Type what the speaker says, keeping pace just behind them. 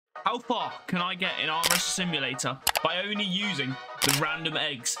How far can I get in Arm Wrestle Simulator by only using the random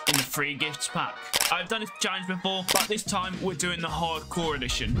eggs in the free gifts pack? I've done this challenge before, but this time we're doing the hardcore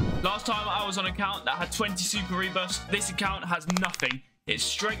edition. Last time I was on an account that had 20 super rebirths. This account has nothing. It's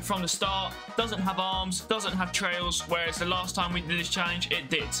straight from the start, doesn't have arms, doesn't have trails, whereas the last time we did this challenge, it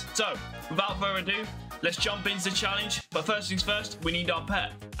did. So, without further ado, let's jump into the challenge. But first things first, we need our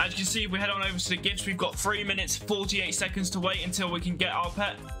pet. As you can see, if we head on over to the gifts, we've got 3 minutes, 48 seconds to wait until we can get our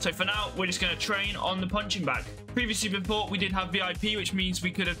pet. So for now, we're just going to train on the punching bag. Previously before, we did have VIP, which means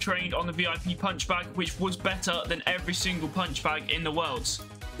we could have trained on the VIP punch bag, which was better than every single punch bag in the worlds.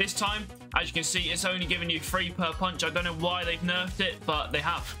 This time, as you can see, it's only giving you 3 per punch. I don't know why they've nerfed it, but they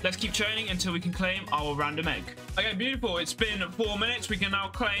have. Let's keep training until we can claim our random egg. Okay, beautiful. It's been 4 minutes. We can now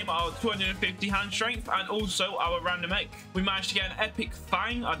claim our 250 hand strength and also our random egg. We managed to get an epic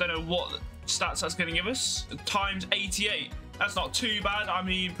fang. I don't know what stats that's going to give us. Times 88. That's not too bad. I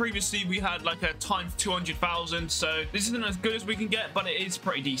mean, previously we had like a times 200,000, so this isn't as good as we can get, but it is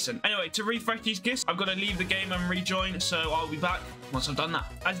pretty decent. Anyway, to refresh these gifts, I've got to leave the game and rejoin, so I'll be back once I've done that.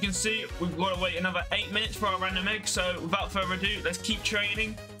 As you can see, we've got to wait another 8 minutes for our random egg, so without further ado, let's keep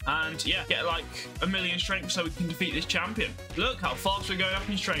training and yeah, get like 1,000,000 strength so we can defeat this champion. Look how fast we're going up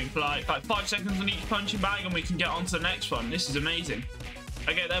in strength, like 5 seconds on each punching bag and we can get on to the next one. This is amazing.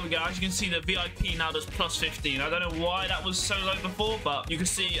 Okay, there we go. As you can see, the VIP now does plus 15. I don't know why that was so low before, but you can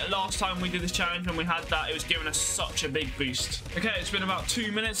see last time we did this challenge when we had that, it was giving us such a big boost. Okay, it's been about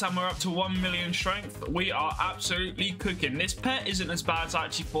 2 minutes and we're up to 1,000,000 strength. We are absolutely cooking. This pet isn't as bad as I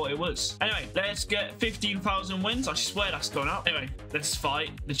actually thought it was. Anyway, let's get 15,000 wins. I swear that's gone up. Anyway, let's fight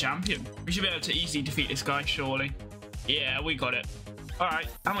the champion. We should be able to easily defeat this guy, surely. Yeah, we got it. Alright,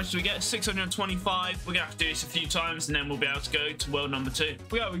 how much do we get? 625. We're going to have to do this a few times and then we'll be able to go to world number 2.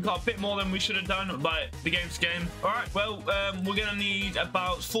 We've got a bit more than we should have done, but the game's game. Alright, well, we're going to need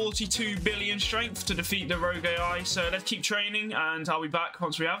about 42 billion strength to defeat the rogue AI. So let's keep training and I'll be back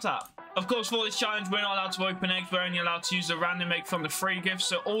once we have that. Of course, for this challenge, we're not allowed to open eggs. We're only allowed to use the random egg from the free gifts.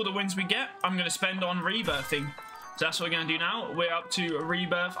 So all the wins we get, I'm going to spend on rebirthing. So that's what we're going to do now. We're up to a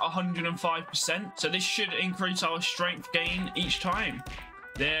rebirth 105%. So this should increase our strength gain each time.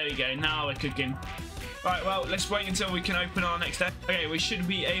 There we go. Now we're cooking. Right, well, let's wait until we can open our next egg. Okay, we should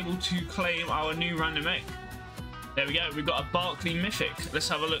be able to claim our new random egg. There we go. We've got a Barkley Mythic. Let's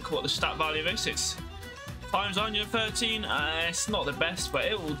have a look what the stat value of this is. Times 113. It's not the best, but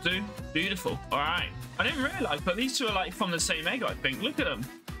it will do. Beautiful. All right. I didn't realize, but these two are like from the same egg, I think. Look at them.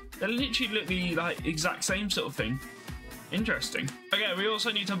 They literally look the like exact same sort of thing. Interesting. Okay, we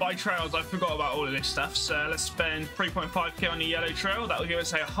also need to buy trails. I forgot about all of this stuff. So let's spend 3.5k on the yellow trail. That will give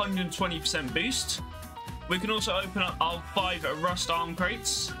us a 120% boost. We can also open up our 5 rust arm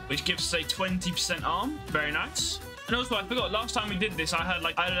crates, which gives us a 20% arm. Very nice. And also, I forgot, last time we did this, I had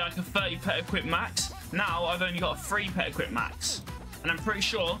like a 30 pet equip max. Now I've only got a 3 pet equip max. And I'm pretty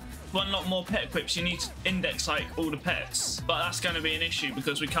sure to unlock more pet equips, you need to index like all the pets, but that's going to be an issue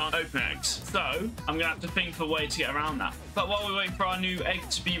because we can't open eggs. So I'm going to have to think of a way to get around that. But while we wait for our new egg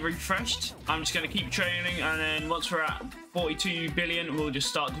to be refreshed, I'm just going to keep training, and then once we're at 42 billion, we'll just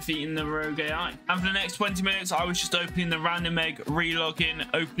start defeating the rogue AI. And for the next 20 minutes, I was just opening the random egg, re-logging,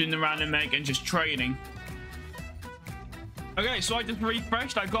 opening the random egg, and just training. Okay, so I just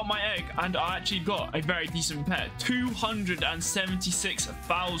refreshed, I got my egg, and I actually got a very decent pet.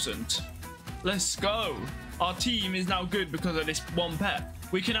 276,000. Let's go. Our team is now good because of this one pet.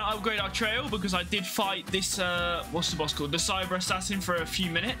 We can now upgrade our trail because I did fight this, what's the boss called? The Cyber Assassin for a few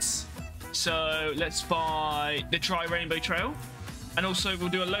minutes. So let's buy the Tri-Rainbow Trail. And also we'll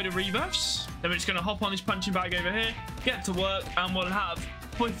do a load of rebirths. Then we're just going to hop on this punching bag over here, get to work, and we'll have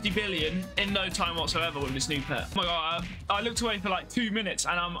 50 billion in no time whatsoever with this new pet. Oh my god, I looked away for like 2 minutes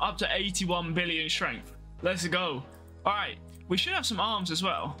and I'm up to 81 billion strength. Let's go. All right, we should have some arms as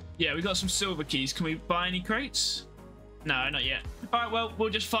well. Yeah, we got some silver keys. Can we buy any crates? No, not yet. All right, well, we'll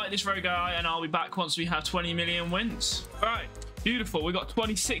just fight this rogue guy and I'll be back once we have 20 million wins. All right, beautiful. We got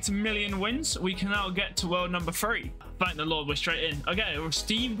 26 million wins. We can now get to world number 3. Thank the Lord, we're straight in. Okay, we're a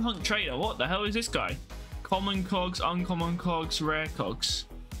steampunk trader. What the hell is this guy? Common cogs, uncommon cogs, rare cogs.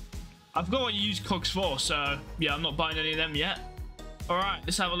 I forgot what you use cogs for, so yeah, I'm not buying any of them yet. All right,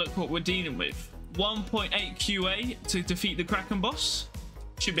 let's have a look what we're dealing with. 1.8 QA to defeat the Kraken boss.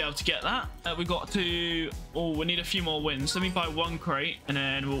 Should be able to get that. We got to... Oh, we need a few more wins. Let me buy 1 crate, and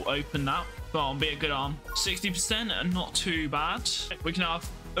then we'll open that. Go on, be a good arm. 60%, and not too bad. We can now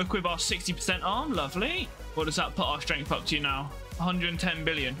equip our 60% arm. Lovely. What does that put our strength up to now? 110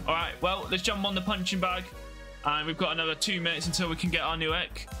 billion. All right, well, let's jump on the punching bag. And we've got another 2 minutes until we can get our new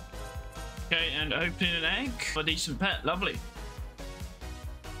egg. Okay, and opening an egg. A decent pet. Lovely.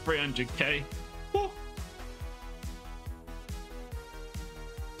 300k. Woo.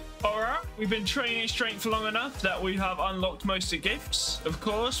 Alright, we've been training strength long enough that we have unlocked most of the gifts. Of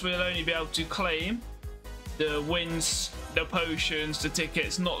course, we'll only be able to claim the wins, the potions, the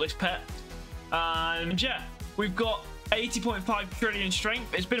tickets, not this pet. And yeah, we've got 80.5 trillion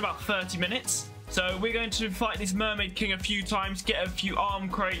strength. It's been about 30 minutes. So we're going to fight this Mermaid King a few times, get a few arm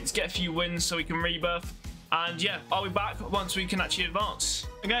crates, get a few wins so we can rebirth. And yeah, I'll be back once we can actually advance.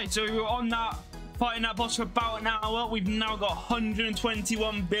 Okay, so we were on that, fighting that boss for about an hour. We've now got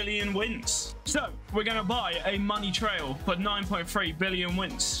 121 billion wins. So we're going to buy a money trail for 9.3 billion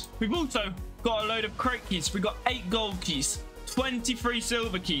wins. We've also got a load of crate keys. We've got 8 gold keys, 23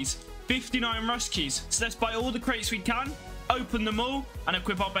 silver keys, 59 rust keys. So let's buy all the crates we can, open them all, and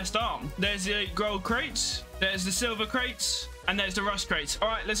equip our best arm. There's the 8 gold crates, there's the silver crates, and there's the rust crates. All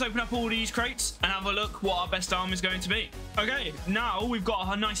right, let's open up all these crates and have a look what our best arm is going to be. Okay, now we've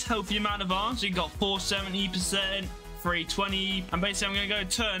got a nice healthy amount of arms. We've got 470%, 320, and basically I'm going to go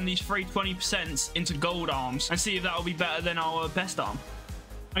turn these 320% into gold arms and see if that will be better than our best arm.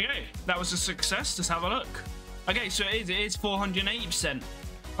 Okay, that was a success. Let's have a look. Okay, so it is 480%.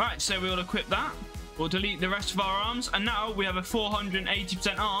 All right, so we'll equip that. We'll delete the rest of our arms, and now we have a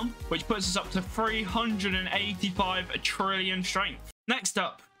 480% arm, which puts us up to 385 trillion strength. Next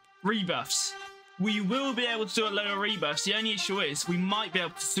up, rebirths. We will be able to do a load of rebirths. The only issue is we might be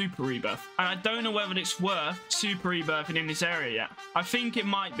able to super rebirth, and I don't know whether it's worth super rebirthing in this area yet. I think it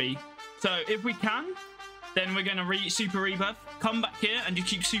might be. So if we can, then we're going to super rebirth, come back here, and just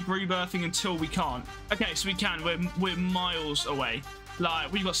keep super rebirthing until we can't. Okay, so we can. We're miles away.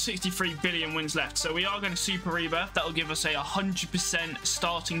 Like, we've got 63 billion wins left, so we are going to super rebirth. That will give us a 100%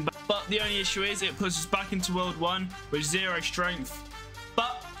 starting, but the only issue is it puts us back into World 1 with 0 strength.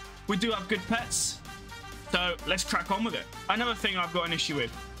 But we do have good pets, so let's crack on with it. Another thing I've got an issue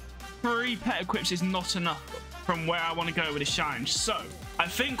with, 3 pet equips is not enough from where I want to go with this challenge. So I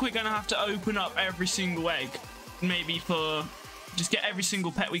think we're going to have to open up every single egg, maybe for just get every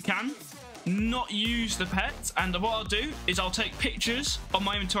single pet we can, not use the pets. And what I'll do is I'll take pictures of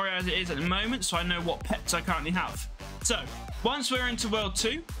my inventory as it is at the moment, so I know what pets I currently have. So once we're into World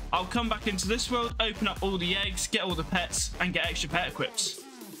 2, I'll come back into this world, open up all the eggs, get all the pets, and get extra pet equips.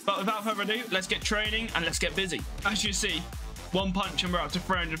 But without further ado, let's get training and let's get busy. As you see, one punch and we're up to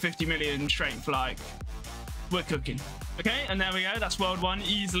 350 million strength. Like, we're cooking. Okay, and there we go. That's World 1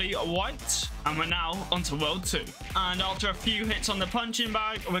 easily wiped. And we're now onto World 2. And after a few hits on the punching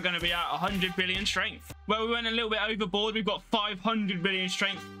bag, we're going to be at 100 billion strength. Well, we went a little bit overboard. We've got 500 billion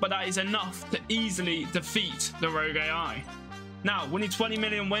strength, but that is enough to easily defeat the rogue AI. Now, we need 20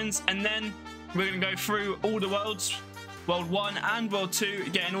 million wins, and then we're going to go through all the worlds, World 1 and World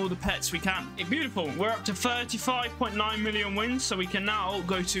 2, getting all the pets we can. Beautiful. We're up to 35.9 million wins, so we can now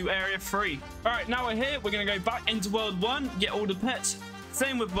go to Area 3. All right, now we're here. We're going to go back into World 1, get all the pets.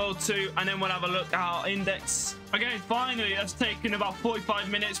 Same with World 2, and then we'll have a look at our index. Okay, finally, that's taken about 45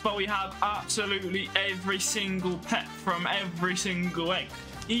 minutes, but we have absolutely every single pet from every single egg,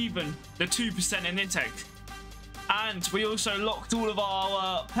 even the 2% in this egg. And we also locked all of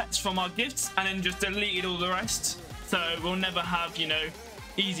our pets from our gifts and then just deleted all the rest. So we'll never have, you know,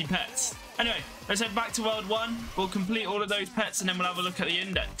 easy pets. Anyway, let's head back to World 1. We'll complete all of those pets and then we'll have a look at the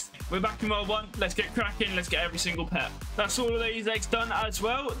index. We're back in World 1. Let's get cracking. Let's get every single pet. That's all of these eggs done as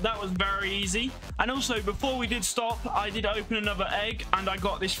well. That was very easy. And also, before we did stop, I did open another egg and I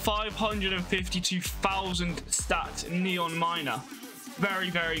got this 552,000 stat neon miner. Very,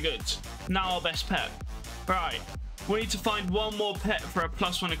 very good. Now our best pet. Right. We need to find one more pet for a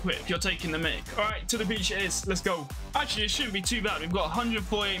 +1 equip. You're taking the mic. All right, to the beach it is. Let's go. Actually, it shouldn't be too bad. We've got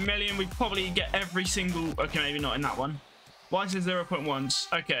 148 million. We probably get every single... Okay, maybe not in that one. Why is it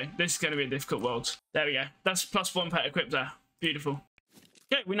 0.1s? Okay, this is going to be a difficult world. There we go. That's +1 pet equip there. Beautiful.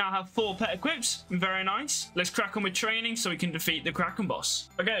 Okay, we now have 4 pet equips. Very nice. Let's crack on with training so we can defeat the Kraken boss.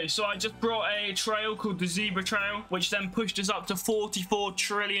 Okay, so I just brought a trail called the Zebra Trail, which then pushed us up to 44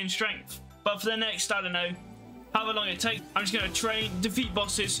 trillion strength. But for the next, I don't know, however long it takes, I'm just going to train, defeat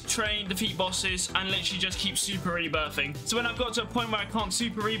bosses, and literally just keep super rebirthing. So when I've got to a point where I can't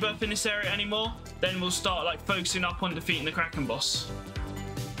super rebirth in this area anymore, then we'll start like focusing up on defeating the Kraken boss.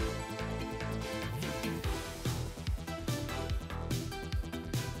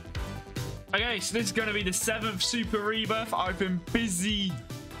 Okay, so this is going to be the 7th super rebirth. I've been busy,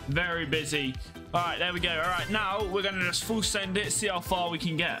 very busy. All right, there we go. All right, now we're going to just full send it, see how far we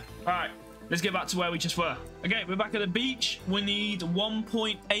can get. All right. Let's get back to where we just were. Okay, we're back at the beach. We need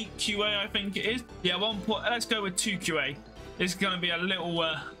 1.8 QA, I think it is. Yeah, let's go with 2 QA. It's going to be a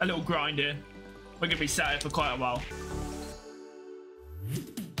little grind here. We're going to be sat here for quite a while.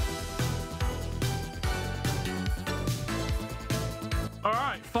 All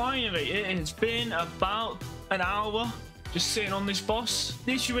right, finally, it has been about an hour just sitting on this boss.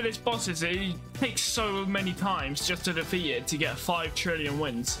 The issue with this boss is it takes so many times just to defeat it to get 5 trillion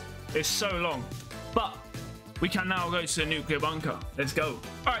wins. It's so long. But we can now go to the nuclear bunker. Let's go.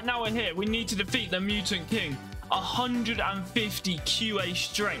 All right, now we're here. We need to defeat the Mutant King. 150 QA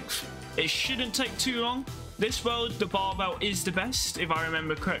strength. It shouldn't take too long. This world, the barbell is the best, if I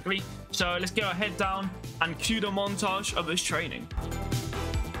remember correctly. So let's get our head down and cue the montage of this training.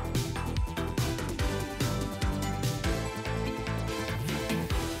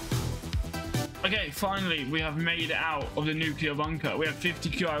 Okay, finally, we have made it out of the nuclear bunker. We have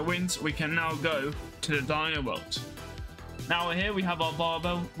 50 QI wins. We can now go to the Dino World. Now we're here, we have our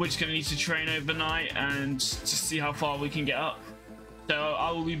barbell. We're just going to need to train overnight and just see how far we can get up. So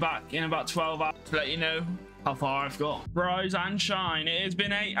I will be back in about 12 hours to let you know how far I've got. Rise and shine. It has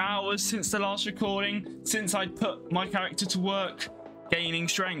been 8 hours since the last recording, since I put my character to work, gaining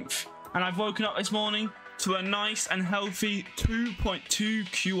strength. And I've woken up this morning to a nice and healthy 2.2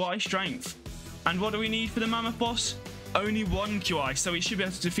 QI strength. And what do we need for the mammoth boss? Only 1 QI, so we should be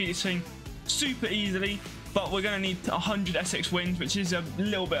able to defeat this thing super easily. But we're going to need 100 SX wins, which is a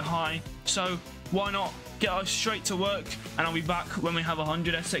little bit high. So why not get us straight to work, and I'll be back when we have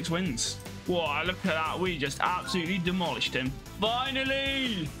 100 SX wins. Whoa, look at that. We just absolutely demolished him.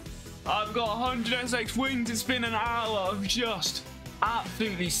 Finally! I've got 100 SX wins. It's been an hour of just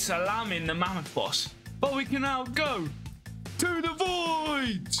absolutely slamming the mammoth boss. But we can now go to the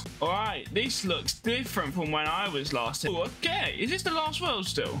void. All right, this looks different from when I was last here. Oh, okay, is this the last world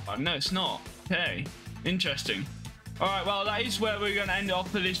still? Oh, no, it's not. Okay, interesting. All right, well, that is where we're going to end it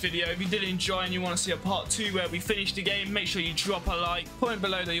off for this video. If you did enjoy and you want to see a part 2 where we finish the game, make sure you drop a like, comment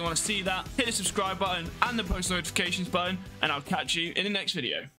below that you want to see that, hit the subscribe button and the post notifications button, and I'll catch you in the next video.